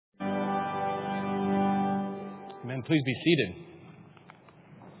Amen. Please be seated.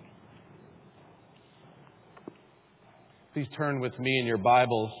 Please turn with me in your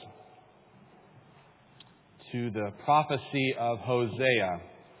Bibles to the prophecy of Hosea.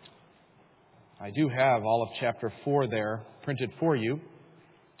 I do have all of chapter 4 there printed for you.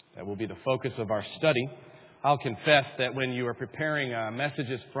 That will be the focus of our study. I'll confess that when you are preparing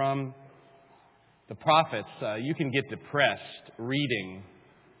messages from the prophets, you can get depressed reading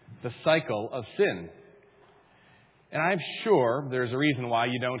the cycle of sin. And I'm sure there's a reason why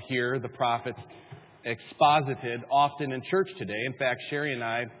you don't hear the prophets exposited often in church today. In fact, Sherry and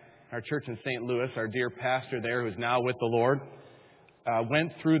I, our church in St. Louis, our dear pastor there who's now with the Lord,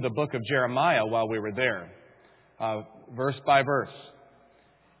 went through the book of Jeremiah while we were there, verse by verse.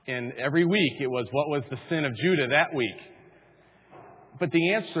 And every week it was, what was the sin of Judah that week? But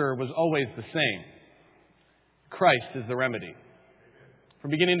the answer was always the same. Christ is the remedy,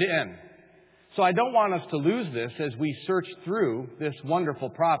 from beginning to end. So I don't want us to lose this as we search through this wonderful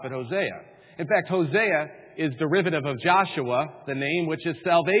prophet Hosea. In fact, Hosea is derivative of Joshua, the name which is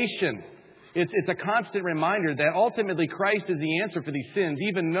salvation. It's a constant reminder that ultimately Christ is the answer for these sins,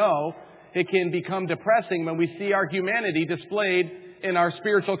 even though it can become depressing when we see our humanity displayed in our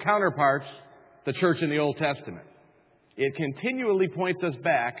spiritual counterparts, the church in the Old Testament. It continually points us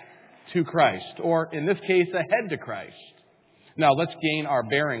back to Christ, or in this case, ahead to Christ. Now, let's gain our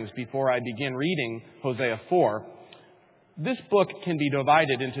bearings before I begin reading Hosea 4. This book can be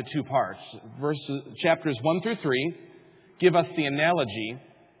divided into two parts. Chapters 1 through 3 give us the analogy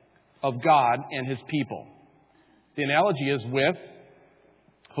of God and His people. The analogy is with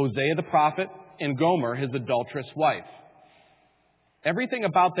Hosea the prophet and Gomer, his adulterous wife. Everything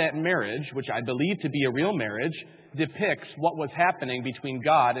about that marriage, which I believe to be a real marriage, depicts what was happening between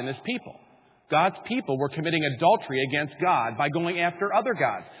God and His people. God's people were committing adultery against God by going after other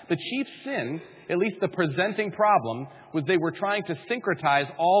gods. The chief sin, at least the presenting problem, was they were trying to syncretize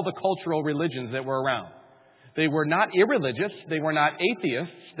all the cultural religions that were around. They were not irreligious. They were not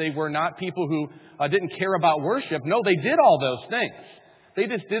atheists. They were not people who didn't care about worship. No, they did all those things. They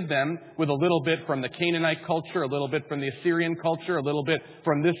just did them with a little bit from the Canaanite culture, a little bit from the Assyrian culture, a little bit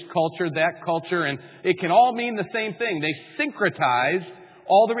from this culture, that culture, and it can all mean the same thing. They syncretized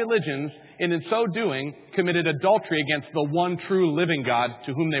all the religions, and in so doing, committed adultery against the one true living God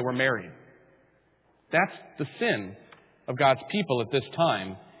to whom they were married. That's the sin of God's people at this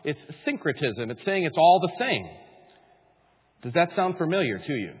time. It's syncretism. It's saying it's all the same. Does that sound familiar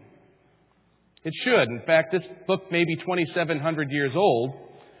to you? It should. In fact, this book may be 2,700 years old,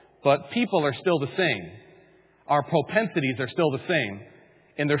 but people are still the same. Our propensities are still the same,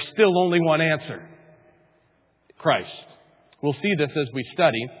 and there's still only one answer: Christ. We'll see this as we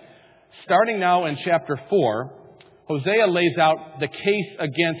study. Starting now in chapter 4, Hosea lays out the case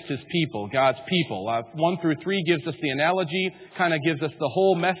against his people, God's people. 1 through 3 gives us the analogy, kind of gives us the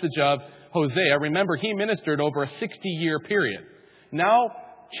whole message of Hosea. Remember, he ministered over a 60-year period. Now,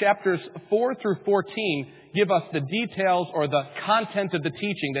 chapters 4 through 14 give us the details or the content of the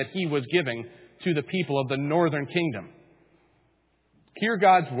teaching that he was giving to the people of the northern kingdom. Hear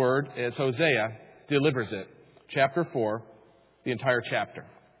God's word as Hosea delivers it. Chapter 4, the entire chapter.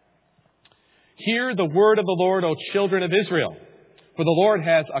 Hear the word of the Lord, O children of Israel, for the Lord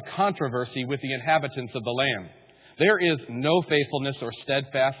has a controversy with the inhabitants of the land. There is no faithfulness or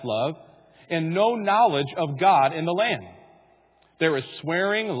steadfast love, and no knowledge of God in the land. There is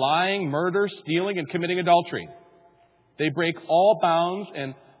swearing, lying, murder, stealing, and committing adultery. They break all bounds,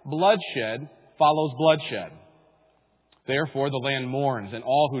 and bloodshed follows bloodshed. Therefore the land mourns, and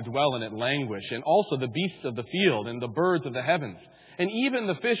all who dwell in it languish, and also the beasts of the field, and the birds of the heavens, and even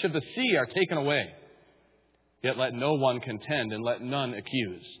the fish of the sea are taken away. Yet let no one contend, and let none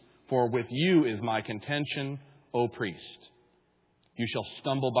accuse. For with you is my contention, O priest. You shall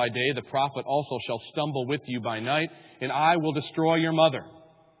stumble by day, the prophet also shall stumble with you by night, and I will destroy your mother.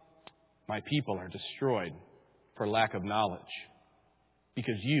 My people are destroyed for lack of knowledge,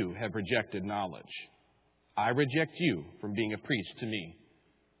 because you have rejected knowledge. I reject you from being a priest to me.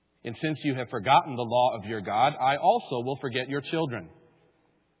 And since you have forgotten the law of your God, I also will forget your children.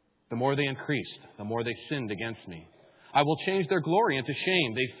 The more they increased, the more they sinned against me. I will change their glory into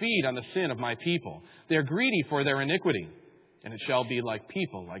shame. They feed on the sin of my people. They are greedy for their iniquity, and it shall be like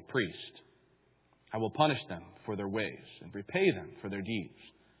people, like priests. I will punish them for their ways and repay them for their deeds.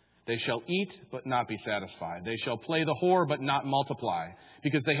 They shall eat, but not be satisfied. They shall play the whore, but not multiply,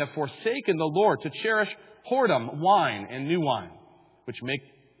 because they have forsaken the Lord to cherish whoredom, wine, and new wine,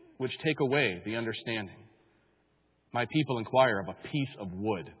 which take away the understanding. My people inquire of a piece of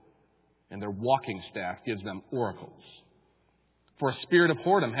wood, and their walking staff gives them oracles. For a spirit of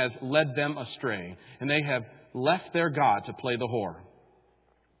whoredom has led them astray, and they have left their God to play the whore.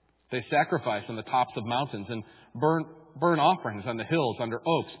 They sacrifice on the tops of mountains and burn offerings on the hills under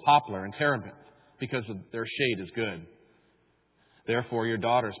oaks, poplar, and terebinth, because their shade is good. Therefore your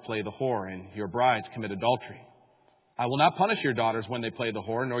daughters play the whore, and your brides commit adultery. I will not punish your daughters when they play the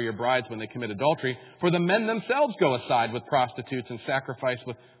whore, nor your brides when they commit adultery, for the men themselves go aside with prostitutes and sacrifice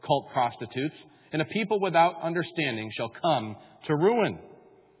with cult prostitutes, and a people without understanding shall come to ruin.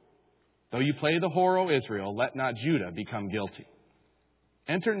 Though you play the whore, O Israel, let not Judah become guilty.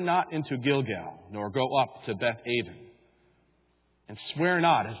 Enter not into Gilgal, nor go up to Beth-aven. And swear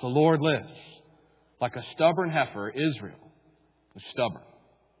not, as the Lord lives, like a stubborn heifer, Israel is stubborn.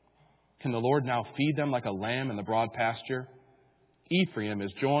 Can the Lord now feed them like a lamb in the broad pasture? Ephraim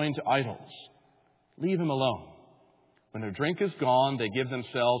is joined to idols. Leave him alone. When their drink is gone, they give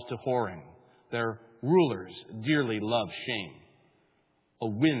themselves to whoring. Their rulers dearly love shame. A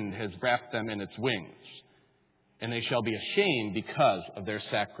wind has wrapped them in its wings, and they shall be ashamed because of their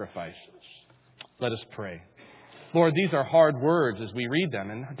sacrifices. Let us pray. Lord, these are hard words as we read them,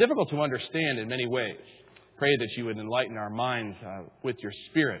 and difficult to understand in many ways. Pray that you would enlighten our minds with your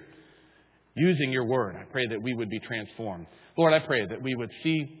Spirit. Using your word, I pray that we would be transformed. Lord, I pray that we would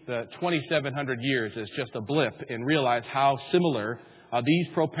see the 2,700 years as just a blip and realize how similar these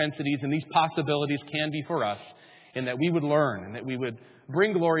propensities and these possibilities can be for us, and that we would learn and that we would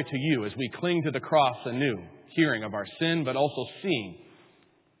bring glory to you as we cling to the cross anew, hearing of our sin, but also seeing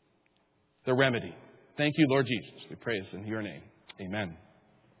the remedy. Thank you, Lord Jesus. We praise in your name. Amen.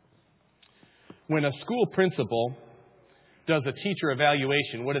 When a school principal does a teacher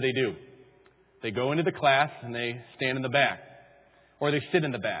evaluation, what do? They go into the class and they stand in the back, or they sit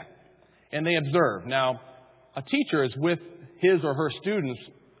in the back, and they observe. Now, a teacher is with his or her students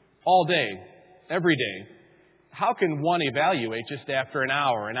all day, every day. How can one evaluate just after an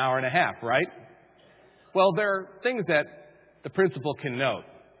hour and a half, right? Well, there are things that the principal can note,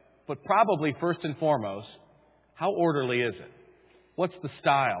 but probably first and foremost, how orderly is it? What's the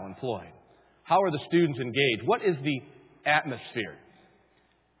style employed? How are the students engaged? What is the atmosphere?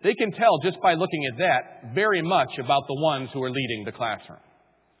 They can tell just by looking at that very much about the ones who are leading the classroom.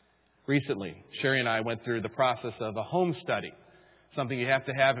 Recently, Sherry and I went through the process of a home study, something you have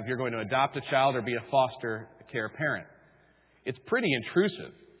to have if you're going to adopt a child or be a foster care parent. It's pretty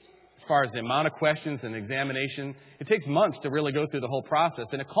intrusive as far as the amount of questions and examination. It takes months to really go through the whole process,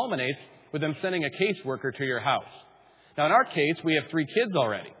 and it culminates with them sending a caseworker to your house. Now, in our case, we have 3 kids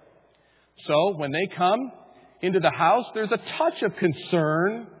already. So when they come into the house, there's a touch of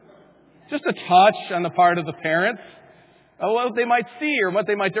concern, just a touch on the part of the parents, of what they might see or what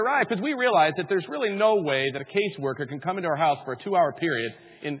they might derive, because we realize that there's really no way that a caseworker can come into our house for a 2-hour period,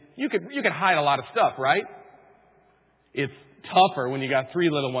 and you could hide a lot of stuff, right? It's tougher when you got 3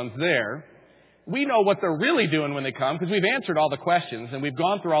 little ones there. We know what they're really doing when they come, because we've answered all the questions and we've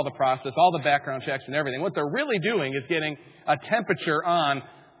gone through all the process, all the background checks and everything. What they're really doing is getting a temperature on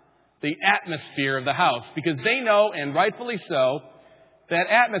the atmosphere of the house, because they know, and rightfully so, that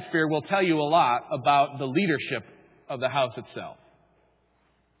atmosphere will tell you a lot about the leadership of the house itself.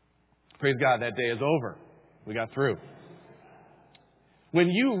 Praise God, that day is over. We got through. When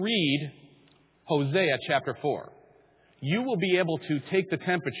you read Hosea chapter 4, you will be able to take the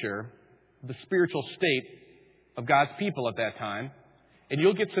temperature, the spiritual state of God's people at that time, and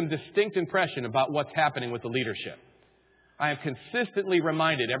you'll get some distinct impression about what's happening with the leadership. I am consistently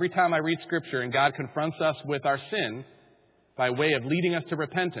reminded every time I read Scripture and God confronts us with our sin by way of leading us to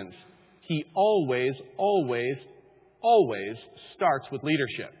repentance, He always starts with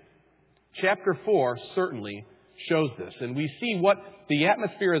leadership. Chapter 4 certainly shows this. And we see what the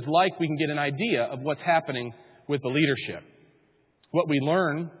atmosphere is like. We can get an idea of what's happening with the leadership. What we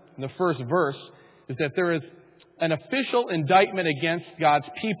learn in the first verse is that there is an official indictment against God's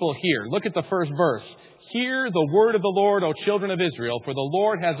people here. Look at the first verse. Hear the word of the Lord, O children of Israel, for the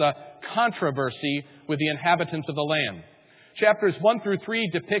Lord has a controversy with the inhabitants of the land. Chapters 1 through 3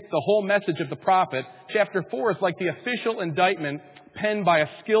 depict the whole message of the prophet. Chapter 4 is like the official indictment penned by a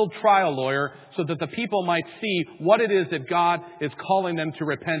skilled trial lawyer so that the people might see what it is that God is calling them to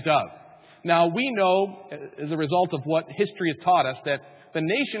repent of. Now, we know, as a result of what history has taught us, that the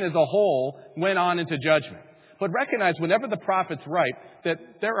nation as a whole went on into judgment. But recognize whenever the prophets write that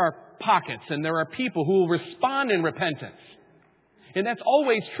there are pockets and there are people who will respond in repentance. And that's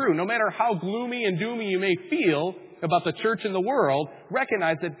always true. No matter how gloomy and doomy you may feel about the church and the world,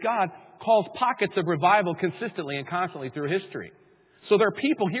 recognize that God calls pockets of revival consistently and constantly through history. So there are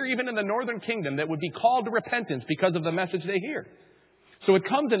people here, even in the northern kingdom, that would be called to repentance because of the message they hear. So it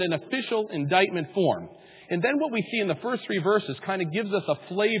comes in an official indictment form. And then what we see in the first 3 verses kind of gives us a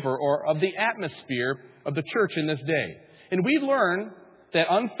flavor of the atmosphere of the church in this day. And we learn that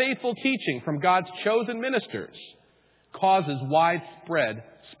unfaithful teaching from God's chosen ministers causes widespread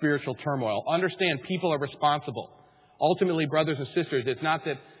spiritual turmoil. Understand, people are responsible. Ultimately, brothers and sisters, it's not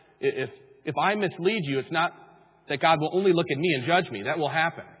that if I mislead you, it's not that God will only look at me and judge me. That will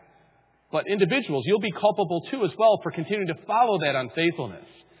happen. But individuals, you'll be culpable too as well for continuing to follow that unfaithfulness.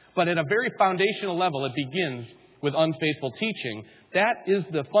 But at a very foundational level, it begins with unfaithful teaching. That is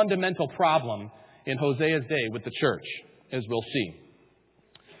the fundamental problem in Hosea's day with the church, as we'll see.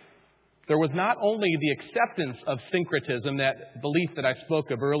 There was not only the acceptance of syncretism, that belief that I spoke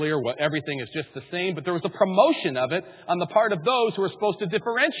of earlier, where everything is just the same, but there was a promotion of it on the part of those who are supposed to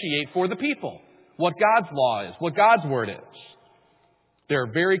differentiate for the people what God's law is, what God's word is. There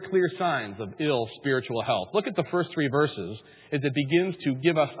are very clear signs of ill spiritual health. Look at the first 3 verses as it begins to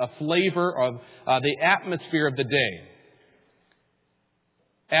give us a flavor of the atmosphere of the day.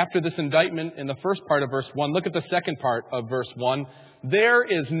 After this indictment in the first part of verse 1, look at the second part of verse 1. There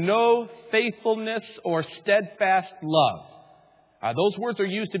is no faithfulness or steadfast love. Those words are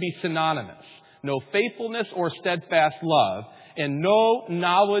used to be synonymous. No faithfulness or steadfast love, and no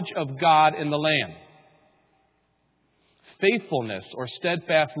knowledge of God in the land. Faithfulness or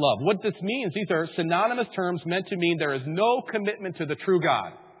steadfast love. What this means, these are synonymous terms meant to mean there is no commitment to the true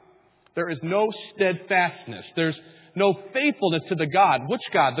God. There is no steadfastness. There's no faithfulness to the God. Which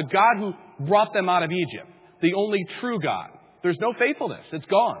God? The God who brought them out of Egypt. The only true God. There's no faithfulness. It's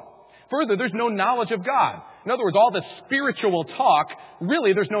gone. Further, there's no knowledge of God. In other words, all this spiritual talk,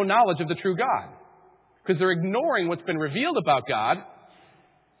 really there's no knowledge of the true God. Because they're ignoring what's been revealed about God,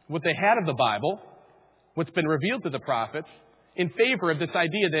 what they had of the Bible, what's been revealed to the prophets, in favor of this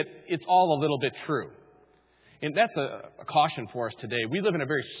idea that it's all a little bit true. And that's a caution for us today. We live in a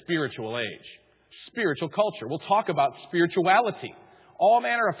very spiritual age. Spiritual culture. We'll talk about spirituality. All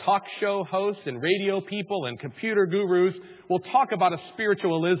manner of talk show hosts and radio people and computer gurus will talk about a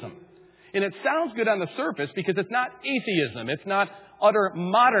spiritualism. And it sounds good on the surface because it's not atheism. It's not utter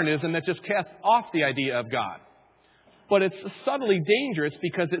modernism that just casts off the idea of God. But it's subtly dangerous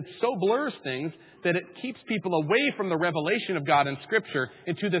because it so blurs things that it keeps people away from the revelation of God in Scripture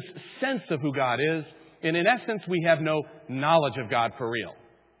into this sense of who God is. And in essence, we have no knowledge of God for real.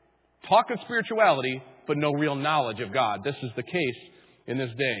 Talk of spirituality, but no real knowledge of God. This is the case in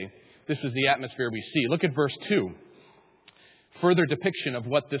this day. This is the atmosphere we see. Look at verse 2. Further depiction of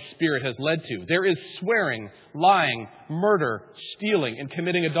what this spirit has led to. There is swearing, lying, murder, stealing, and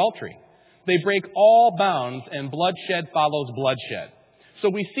committing adultery. They break all bounds, and bloodshed follows bloodshed. So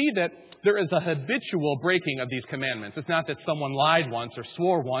we see that there is a habitual breaking of these commandments. It's not that someone lied once or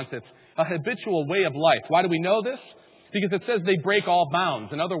swore once. It's a habitual way of life. Why do we know this? Because it says they break all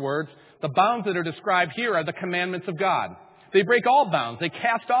bounds. In other words, the bounds that are described here are the commandments of God. They break all bounds. They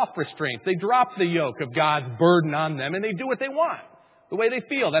cast off restraints. They drop the yoke of God's burden on them, and they do what they want. The way they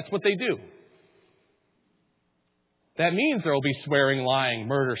feel, that's what they do. That means there will be swearing, lying,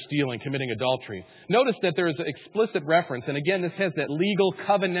 murder, stealing, committing adultery. Notice that there is an explicit reference, and again, this has that legal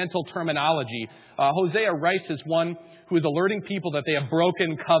covenantal terminology. Hosea writes as one who is alerting people that they have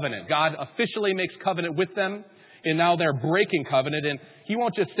broken covenant. God officially makes covenant with them, and now they're breaking covenant. And he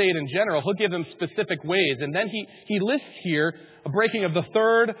won't just say it in general. He'll give them specific ways. And then he lists here a breaking of the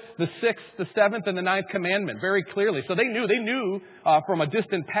 3rd, the 6th, the 7th, and the 9th commandment very clearly. So they knew from a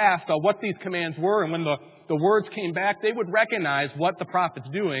distant past what these commands were. And when the words came back, they would recognize what the prophet's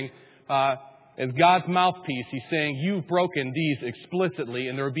doing as God's mouthpiece. He's saying, you've broken these explicitly,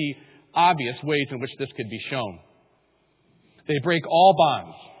 and there would be obvious ways in which this could be shown. They break all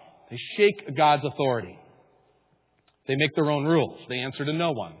bonds. They shake God's authority. They make their own rules. They answer to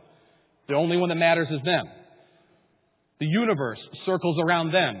no one. The only one that matters is them. The universe circles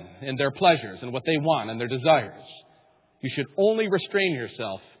around them and their pleasures and what they want and their desires. You should only restrain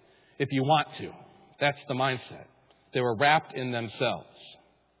yourself if you want to. That's the mindset. They were wrapped in themselves.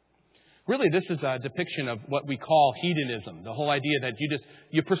 Really, this is a depiction of what we call hedonism. The whole idea that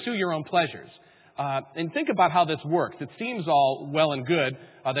you pursue your own pleasures. And think about how this works. It seems all well and good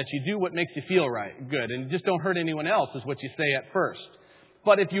that you do what makes you feel good and just don't hurt anyone else is what you say at first.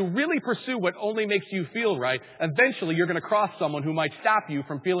 But if you really pursue what only makes you feel right, eventually you're going to cross someone who might stop you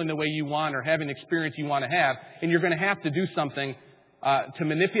from feeling the way you want or having the experience you want to have, and you're going to have to do something to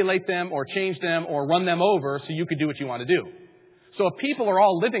manipulate them or change them or run them over so you can do what you want to do. So if people are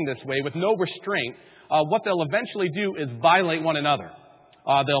all living this way with no restraint, what they'll eventually do is violate one another.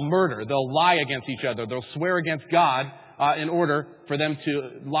 They'll murder. They'll lie against each other. They'll swear against God in order for them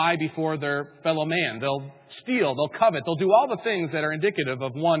to lie before their fellow man. They'll steal, they'll covet, they'll do all the things that are indicative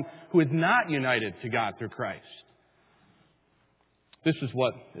of one who is not united to God through Christ. This is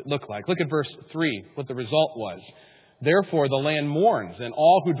what it looked like. Look at verse 3, what the result was. Therefore the land mourns, and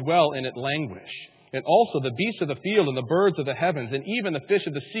all who dwell in it languish. And also the beasts of the field and the birds of the heavens and even the fish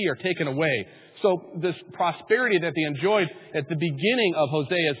of the sea are taken away. So this prosperity that they enjoyed at the beginning of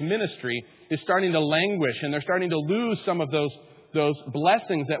Hosea's ministry is starting to languish, and they're starting to lose some of those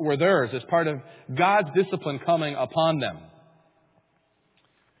blessings that were theirs as part of God's discipline coming upon them.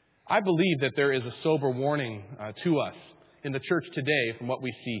 I believe that there is a sober warning to us in the church today from what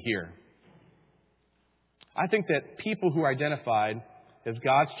we see here. I think that people who are identified as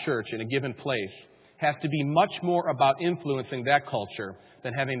God's church in a given place have to be much more about influencing that culture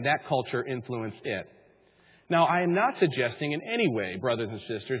than having that culture influence it. Now, I am not suggesting in any way, brothers and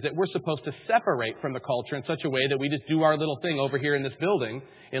sisters, that we're supposed to separate from the culture in such a way that we just do our little thing over here in this building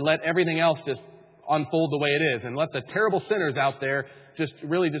and let everything else just unfold the way it is and let the terrible sinners out there just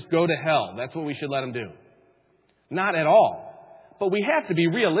go to hell. That's what we should let them do. Not at all. But we have to be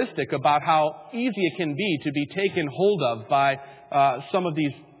realistic about how easy it can be to be taken hold of by some of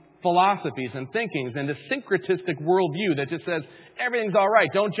these philosophies and thinkings and the syncretistic worldview that just says, everything's all right.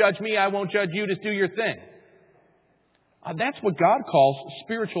 Don't judge me. I won't judge you. Just do your thing. That's what God calls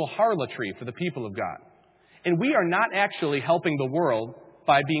spiritual harlotry for the people of God. And we are not actually helping the world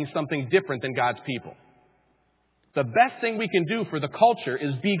by being something different than God's people. The best thing we can do for the culture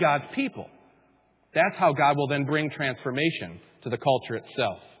is be God's people. That's how God will then bring transformation to the culture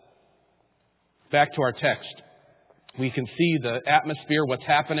itself. Back to our text. We can see the atmosphere, what's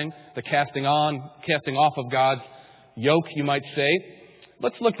happening, the casting off of God's yoke, you might say.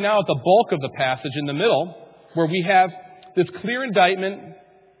 Let's look now at the bulk of the passage in the middle, where we have this clear indictment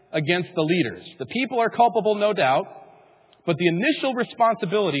against the leaders. The people are culpable, no doubt, but the initial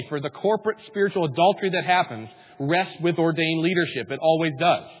responsibility for the corporate spiritual adultery that happens rests with ordained leadership. It always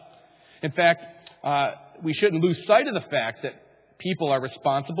does. In fact, we shouldn't lose sight of the fact that people are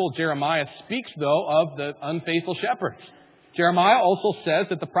responsible. Jeremiah speaks, though, of the unfaithful shepherds. Jeremiah also says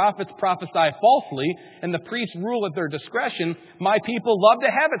that the prophets prophesy falsely and the priests rule at their discretion. My people love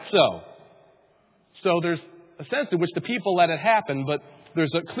to have it so. So there's a sense in which the people let it happen, but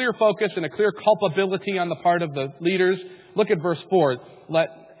there's a clear focus and a clear culpability on the part of the leaders. Look at verse 4. Let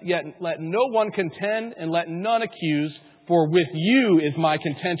no one contend and let none accuse, for with you is my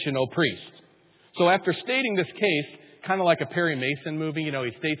contention, O priest. So after stating this case, kind of like a Perry Mason movie,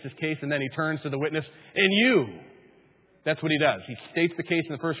 he states his case and then he turns to the witness, and you. That's what he does. He states the case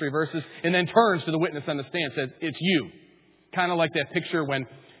in the first 3 verses and then turns to the witness on the stand and says, it's you. Kind of like that picture when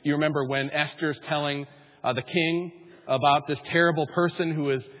you remember when Esther's telling the king about this terrible person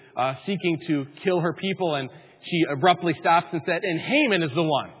who is seeking to kill her people, and she abruptly stops and said, and Haman is the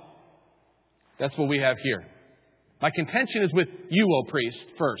one. That's what we have here. My contention is with you, O priest,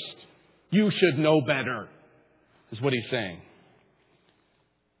 first. You should know better, is what he's saying.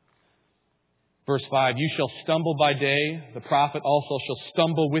 Verse 5, you shall stumble by day, the prophet also shall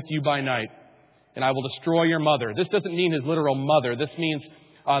stumble with you by night, and I will destroy your mother. This doesn't mean his literal mother. This means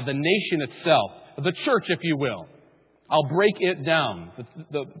the nation itself, the church, if you will. I'll break it down.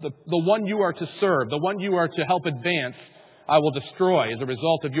 The one you are to serve, the one you are to help advance, I will destroy as a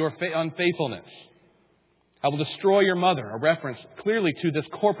result of your unfaithfulness. I will destroy your mother, a reference clearly to this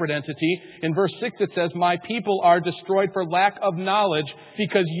corporate entity. In verse 6 it says, my people are destroyed for lack of knowledge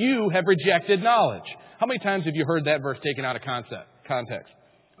because you have rejected knowledge. How many times have you heard that verse taken out of context?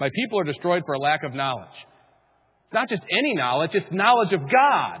 My people are destroyed for lack of knowledge. Not just any knowledge, it's knowledge of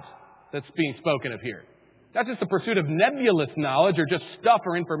God that's being spoken of here. Not just the pursuit of nebulous knowledge or just stuff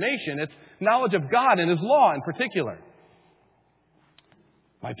or information. It's knowledge of God and His law in particular.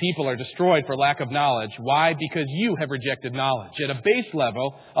 My people are destroyed for lack of knowledge. Why? Because you have rejected knowledge. At a base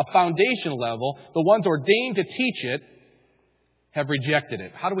level, a foundational level, the ones ordained to teach it have rejected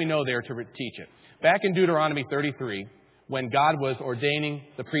it. How do we know they are to teach it? Back in Deuteronomy 33, when God was ordaining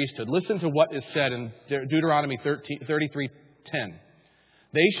the priesthood, listen to what is said in Deuteronomy 33:10.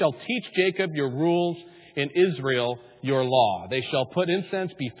 They shall teach Jacob your rules, in Israel your law. They shall put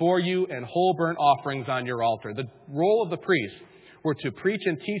incense before you and whole burnt offerings on your altar. The role of the priest were to preach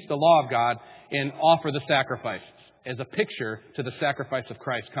and teach the law of God and offer the sacrifices as a picture to the sacrifice of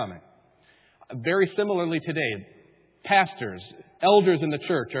Christ coming. Very similarly today, pastors, elders in the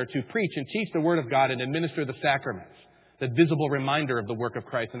church are to preach and teach the Word of God and administer the sacraments, the visible reminder of the work of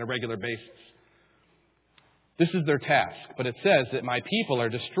Christ on a regular basis. This is their task. But it says that my people are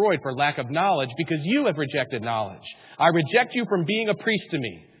destroyed for lack of knowledge because you have rejected knowledge. I reject you from being a priest to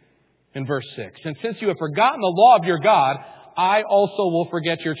me, in verse 6. And since you have forgotten the law of your God, I also will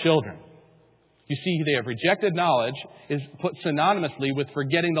forget your children. You see, they have rejected knowledge is put synonymously with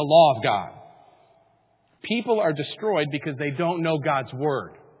forgetting the law of God. People are destroyed because they don't know God's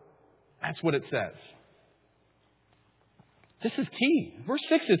Word. That's what it says. This is key. Verse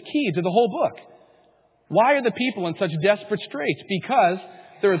 6 is key to the whole book. Why are the people in such desperate straits? Because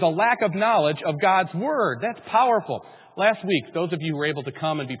there is a lack of knowledge of God's Word. That's powerful. Last week, those of you who were able to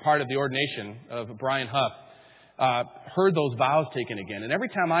come and be part of the ordination of Brian Huff heard those vows taken again. And every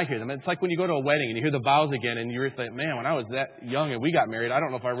time I hear them, it's like when you go to a wedding and you hear the vows again and you're like, man, when I was that young and we got married, I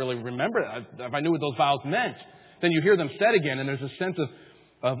don't know if I really remember it, if I knew what those vows meant. Then you hear them said again and there's a sense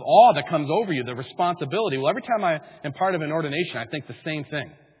of awe that comes over you, the responsibility. Well, every time I am part of an ordination, I think the same thing.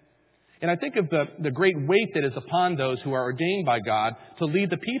 And I think of the great weight that is upon those who are ordained by God to lead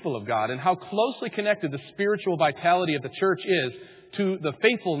the people of God and how closely connected the spiritual vitality of the church is to the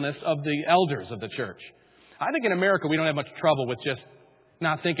faithfulness of the elders of the church. I think in America we don't have much trouble with just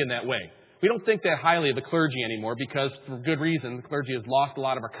not thinking that way. We don't think that highly of the clergy anymore because, for good reason, the clergy has lost a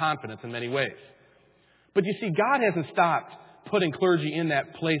lot of our confidence in many ways. But you see, God hasn't stopped putting clergy in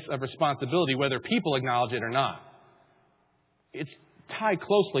that place of responsibility, whether people acknowledge it or not. It's tied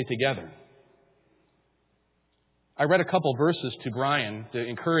closely together. I read a couple verses to Brian to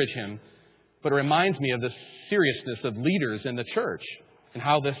encourage him, but it reminds me of the seriousness of leaders in the church and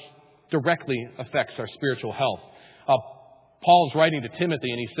how this directly affects our spiritual health. Paul's writing to Timothy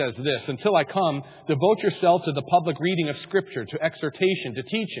and he says this, "Until I come, devote yourself to the public reading of Scripture, to exhortation, to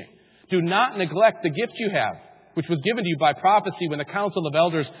teaching. Do not neglect the gift you have, which was given to you by prophecy when the council of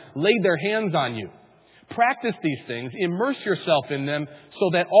elders laid their hands on you. Practice these things, immerse yourself in them so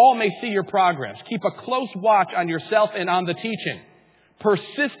that all may see your progress. Keep a close watch on yourself and on the teaching.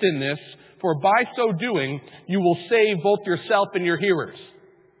 Persist in this, for by so doing, you will save both yourself and your hearers."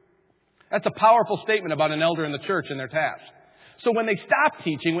 That's a powerful statement about an elder in the church and their task. So when they stop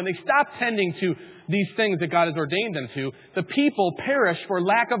teaching, when they stop tending to these things that God has ordained them to, the people perish for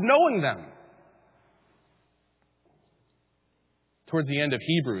lack of knowing them. Towards the end of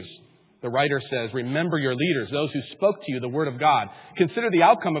Hebrews, the writer says, "Remember your leaders, those who spoke to you the word of God. Consider the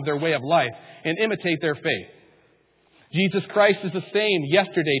outcome of their way of life and imitate their faith. Jesus Christ is the same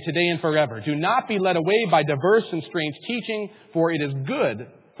yesterday, today, and forever. Do not be led away by diverse and strange teaching, for it is good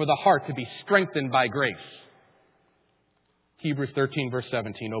for the heart to be strengthened by grace." Hebrews 13, verse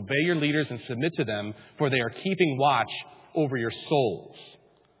 17, "Obey your leaders and submit to them, for they are keeping watch over your souls,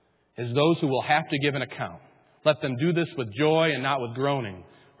 as those who will have to give an account. Let them do this with joy and not with groaning,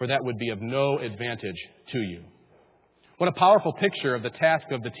 for that would be of no advantage to you." What a powerful picture of the task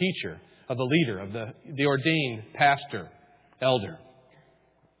of the teacher, of the leader, of the ordained pastor, elder.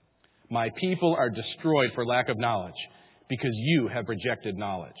 "My people are destroyed for lack of knowledge, because you have rejected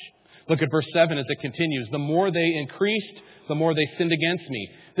knowledge." Look at verse 7 as it continues. "The more they increased, the more they sinned against me."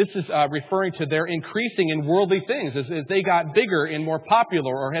 This is referring to their increasing in worldly things as they got bigger and more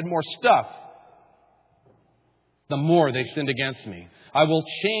popular or had more stuff. "The more they sinned against me. I will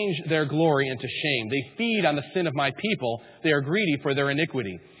change their glory into shame. They feed on the sin of my people. They are greedy for their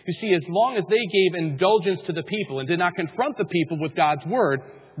iniquity." You see, as long as they gave indulgence to the people and did not confront the people with God's word,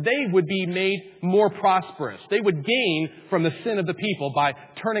 they would be made more prosperous. They would gain from the sin of the people by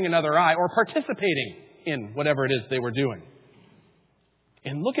turning another eye or participating in whatever it is they were doing.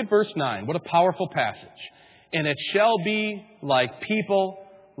 And look at verse 9. What a powerful passage. "And it shall be like people,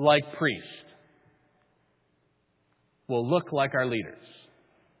 like priests." Will look like our leaders.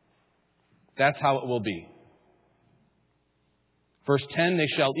 That's how it will be. Verse 10, "They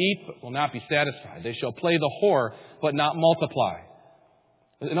shall eat, but will not be satisfied. They shall play the whore, but not multiply."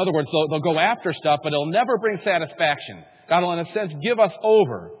 In other words, they'll go after stuff, but it'll never bring satisfaction. God will, in a sense, give us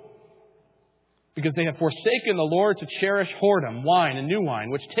over because they have forsaken the Lord to cherish whoredom, wine, and new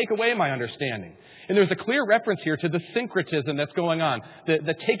wine, which take away my understanding. And there's a clear reference here to the syncretism that's going on,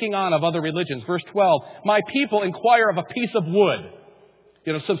 the taking on of other religions. Verse 12, "My people inquire of a piece of wood,"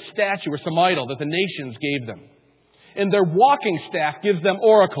 some statue or some idol that the nations gave them. "And their walking staff gives them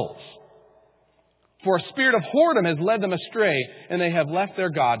oracles. For a spirit of whoredom has led them astray, and they have left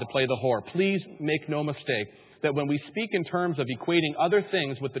their God to play the whore." Please make no mistake that when we speak in terms of equating other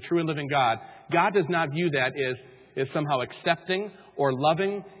things with the true and living God, God does not view that as somehow accepting or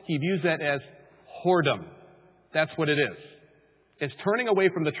loving. He views that as whoredom. That's what it is. It's turning away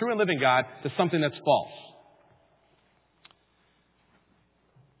from the true and living God to something that's false.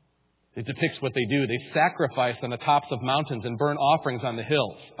 It depicts what they do. They sacrifice on the tops of mountains and burn offerings on the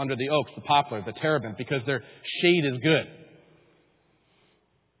hills, under the oaks, the poplar, the terebinth, because their shade is good.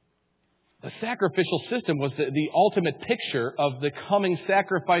 The sacrificial system was the ultimate picture of the coming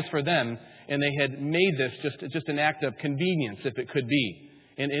sacrifice for them, and they had made this just an act of convenience, if it could be.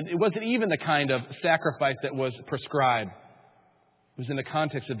 And it wasn't even the kind of sacrifice that was prescribed. It was in the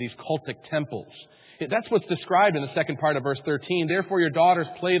context of these cultic temples. That's what's described in the second part of verse 13. Therefore your daughters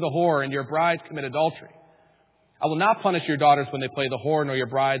play the whore, and your brides commit adultery. I will not punish your daughters when they play the whore, nor your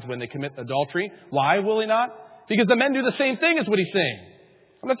brides when they commit adultery. Why will he not? Because the men do the same thing, is what he's saying.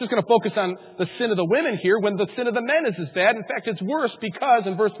 I'm not just going to focus on the sin of the women here when the sin of the men is as bad. In fact, it's worse because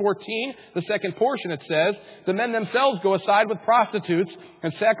in verse 14, the second portion, it says, the men themselves go aside with prostitutes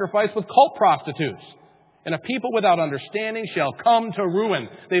and sacrifice with cult prostitutes. And a people without understanding shall come to ruin.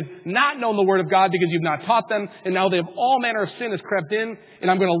 They've not known the Word of God because you've not taught them, and now they have all manner of sin has crept in,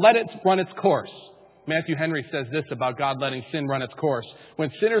 and I'm going to let it run its course. Matthew Henry says this about God letting sin run its course.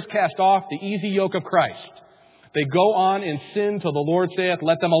 When sinners cast off the easy yoke of Christ, they go on in sin till the Lord saith,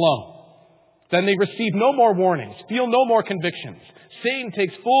 let them alone. Then they receive no more warnings, feel no more convictions. Satan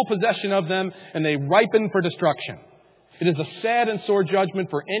takes full possession of them, and they ripen for destruction. It is a sad and sore judgment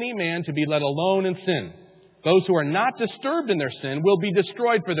for any man to be let alone in sin. Those who are not disturbed in their sin will be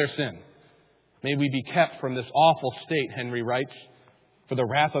destroyed for their sin. May we be kept from this awful state, Henry writes, for the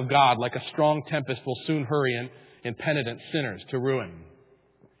wrath of God, like a strong tempest, will soon hurry in impenitent sinners to ruin.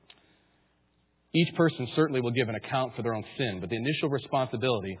 Each person certainly will give an account for their own sin, but the initial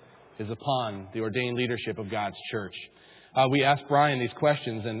responsibility is upon the ordained leadership of God's church. We ask Brian these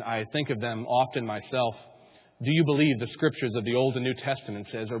questions, and I think of them often myself. Do you believe the Scriptures of the Old and New Testaments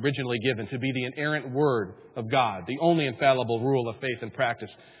as originally given to be the inerrant Word of God, the only infallible rule of faith and practice?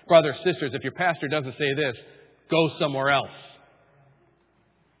 Brothers, sisters, if your pastor doesn't say this, go somewhere else.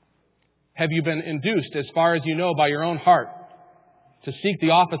 Have you been induced, as far as you know, by your own heart to seek the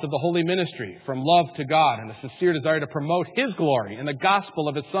office of the holy ministry from love to God and a sincere desire to promote His glory and the gospel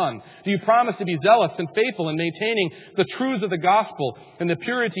of His Son? Do you promise to be zealous and faithful in maintaining the truths of the gospel and the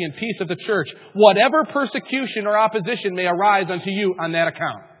purity and peace of the church, whatever persecution or opposition may arise unto you on that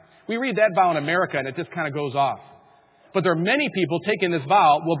account? We read that vow in America and it just kind of goes off. But there are many people taking this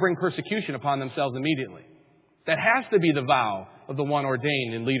vow will bring persecution upon themselves immediately. That has to be the vow of the one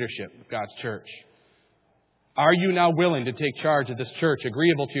ordained in leadership of God's church. Are you now willing to take charge of this church,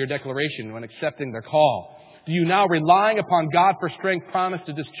 agreeable to your declaration when accepting their call? Do you now, relying upon God for strength, promise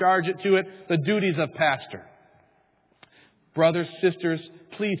to discharge it to it the duties of pastor? Brothers, sisters,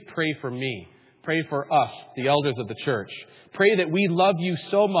 please pray for me. Pray for us, the elders of the church. Pray that we love you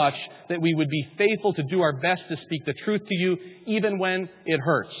so much that we would be faithful to do our best to speak the truth to you, even when it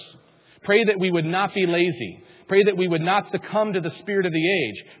hurts. Pray that we would not be lazy. Pray that we would not succumb to the spirit of the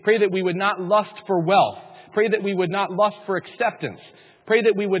age. Pray that we would not lust for wealth. Pray that we would not lust for acceptance. Pray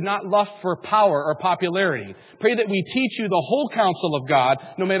that we would not lust for power or popularity. Pray that we teach you the whole counsel of God,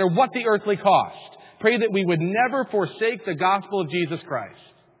 no matter what the earthly cost. Pray that we would never forsake the gospel of Jesus Christ.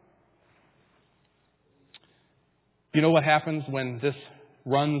 You know what happens when this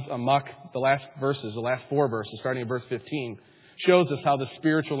runs amok? The last four verses, starting at verse 15, shows us how the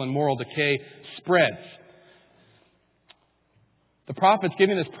spiritual and moral decay spreads. The prophet's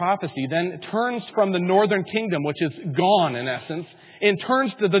giving this prophecy then turns from the northern kingdom, which is gone in essence, and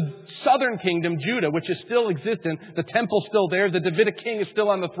turns to the southern kingdom, Judah, which is still existent. The temple's still there. The Davidic king is still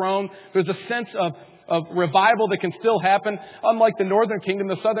on the throne. There's a sense of revival that can still happen. Unlike the northern kingdom,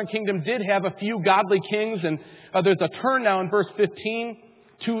 the southern kingdom did have a few godly kings. And there's a turn now in verse 15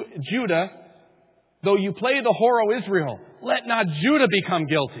 to Judah. Though you play the whore, O Israel, let not Judah become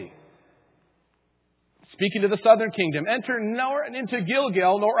guilty. Speaking to the southern kingdom, enter nor into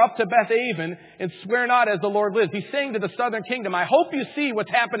Gilgal, nor up to Beth-aven, and swear not as the Lord lives. He's saying to the southern kingdom, I hope you see what's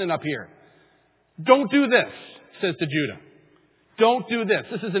happening up here. Don't do this, says to Judah. Don't do this.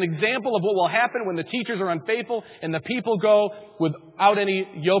 This is an example of what will happen when the teachers are unfaithful and the people go without any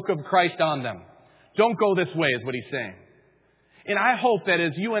yoke of Christ on them. Don't go this way, is what he's saying. And I hope that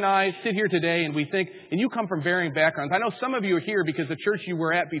as you and I sit here today and we think, and you come from varying backgrounds, I know some of you are here because the church you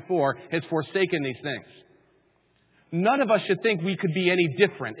were at before has forsaken these things. None of us should think we could be any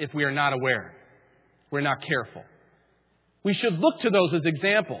different if we are not aware. We're not careful. We should look to those as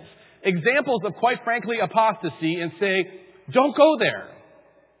examples. Examples of, quite frankly, apostasy and say, don't go there.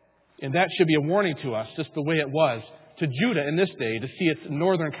 And that should be a warning to us, just the way it was to Judah in this day, to see its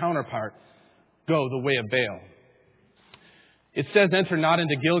northern counterpart go the way of Baal. It says, enter not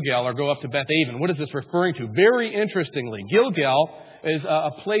into Gilgal or go up to Beth-aven. What is this referring to? Very interestingly, Gilgal is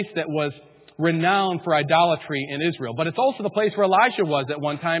a place that was renowned for idolatry in Israel. But it's also the place where Elisha was at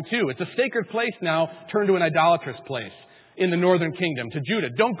one time too. It's a sacred place now turned to an idolatrous place in the northern kingdom, to Judah.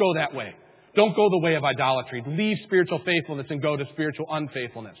 Don't go that way. Don't go the way of idolatry. Leave spiritual faithfulness and go to spiritual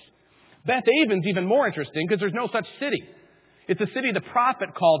unfaithfulness. Beth-aven's even more interesting because there's no such city. It's a city the prophet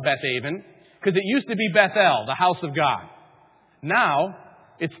called Beth-aven because it used to be Bethel, the house of God. Now,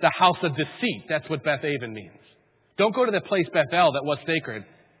 It's the house of deceit. That's what Beth Aven means. Don't go to the place Bethel that was sacred.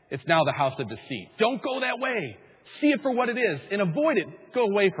 It's now the house of deceit. Don't go that way. See it for what it is and avoid it. Go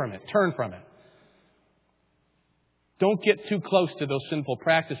away from it. Turn from it. Don't get too close to those sinful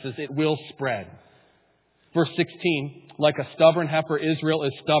practices. It will spread. Verse 16, like a stubborn heifer, Israel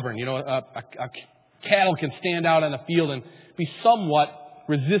is stubborn. You know, a cattle can stand out on the field and be somewhat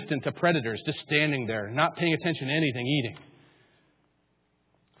resistant to predators, just standing there, not paying attention to anything, eating.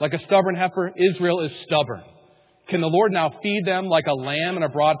 Like a stubborn heifer, Israel is stubborn. Can the Lord now feed them like a lamb in a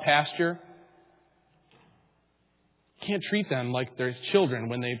broad pasture? Can't treat them like they're children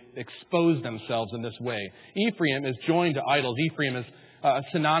when they expose themselves in this way. Ephraim is joined to idols. Ephraim is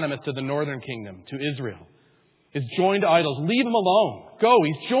synonymous to the northern kingdom, to Israel. Is joined to idols. Leave him alone. Go,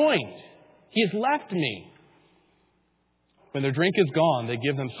 he's joined. He has left me. When their drink is gone, they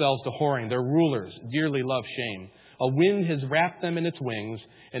give themselves to whoring. Their rulers dearly love shame. A wind has wrapped them in its wings,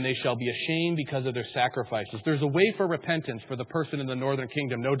 and they shall be ashamed because of their sacrifices. There's a way for repentance for the person in the northern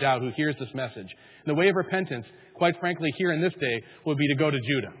kingdom, no doubt, who hears this message. And the way of repentance, quite frankly, here in this day, would be to go to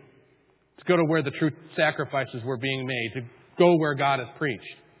Judah. To go to where the true sacrifices were being made. To go where God has preached.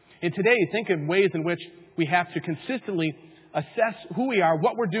 And today, think of ways in which we have to consistently assess who we are,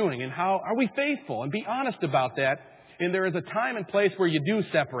 what we're doing, and how are we faithful, and be honest about that. And there is a time and place where you do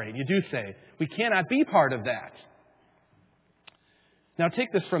separate. You do say, we cannot be part of that. Now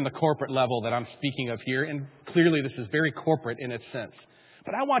take this from the corporate level that I'm speaking of here, and clearly this is very corporate in its sense.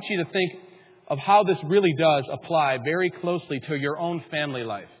 But I want you to think of how this really does apply very closely to your own family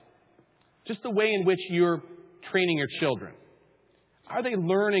life. Just the way in which you're training your children. Are they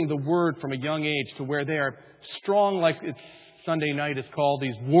learning the Word from a young age to where they are strong, like it's Sunday night is called,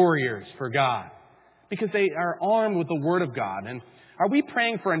 these warriors for God? Because they are armed with the Word of God. And are we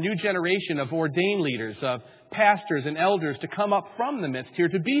praying for a new generation of ordained leaders, of pastors and elders to come up from the midst here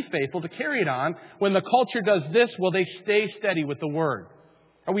to be faithful, to carry it on? When the culture does this, will they stay steady with the Word?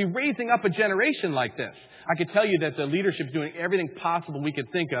 Are we raising up a generation like this? I could tell you that the leadership is doing everything possible we could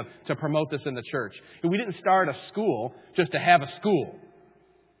think of to promote this in the church. We didn't start a school just to have a school.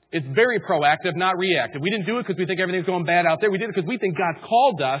 It's very proactive, not reactive. We didn't do it because we think everything's going bad out there. We did it because we think God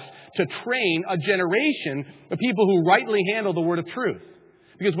called us to train a generation of people who rightly handle the word of truth.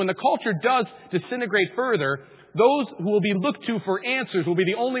 Because when the culture does disintegrate further, those who will be looked to for answers will be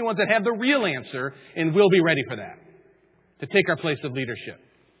the only ones that have the real answer, and we'll be ready for that. To take our place of leadership.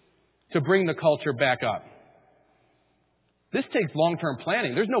 To bring the culture back up. This takes long-term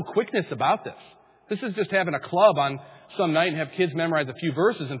planning. There's no quickness about this. This is just having a club on some night and have kids memorize a few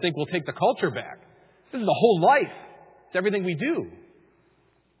verses and think we'll take the culture back. This is a whole life. It's everything we do.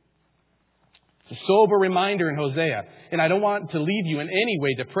 It's a sober reminder in Hosea. And I don't want to leave you in any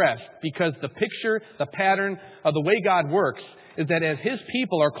way depressed, because the picture, the pattern of the way God works is that as His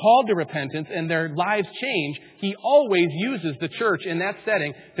people are called to repentance and their lives change, He always uses the church in that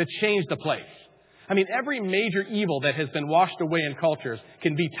setting to change the place. I mean, every major evil that has been washed away in cultures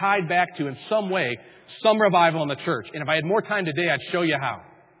can be tied back to, in some way, some revival in the church. And if I had more time today, I'd show you how.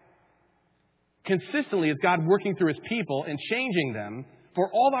 Consistently is God working through His people and changing them for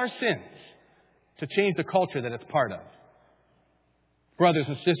all our sins to change the culture that it's part of. Brothers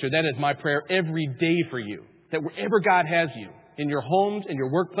and sisters, that is my prayer every day for you. That wherever God has you, in your homes, in your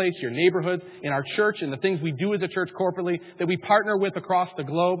workplace, your neighborhoods, in our church, and the things we do as a church corporately, that we partner with across the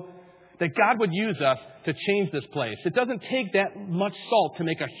globe, that God would use us to change this place. It doesn't take that much salt to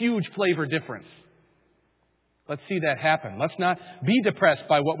make a huge flavor difference. Let's see that happen. Let's not be depressed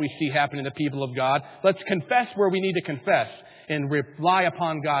by what we see happening to the people of God. Let's confess where we need to confess and rely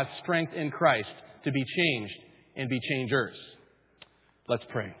upon God's strength in Christ to be changed and be changers. Let's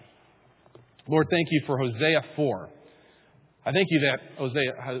pray. Lord, thank you for Hosea 4. I thank you that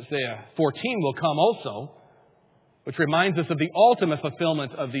Hosea 14 will come also, which reminds us of the ultimate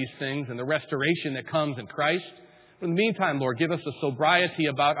fulfillment of these things and the restoration that comes in Christ. In the meantime, Lord, give us a sobriety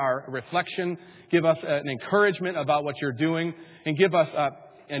about our reflection. Give us an encouragement about what you're doing. And give us an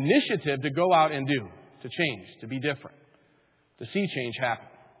initiative to go out and do, to change, to be different, to see change happen.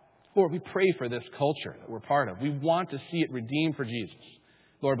 Lord, we pray for this culture that we're part of. We want to see it redeemed for Jesus.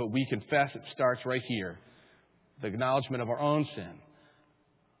 Lord, but we confess it starts right here. The acknowledgement of our own sin.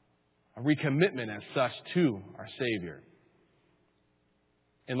 A recommitment as such to our Savior.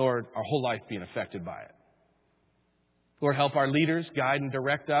 And Lord, our whole life being affected by it. Lord, help our leaders, guide and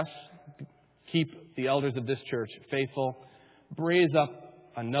direct us. Keep the elders of this church faithful. Raise up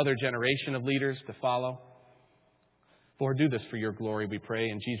another generation of leaders to follow. Lord, do this for your glory, we pray.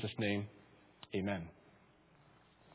 In Jesus' name, amen.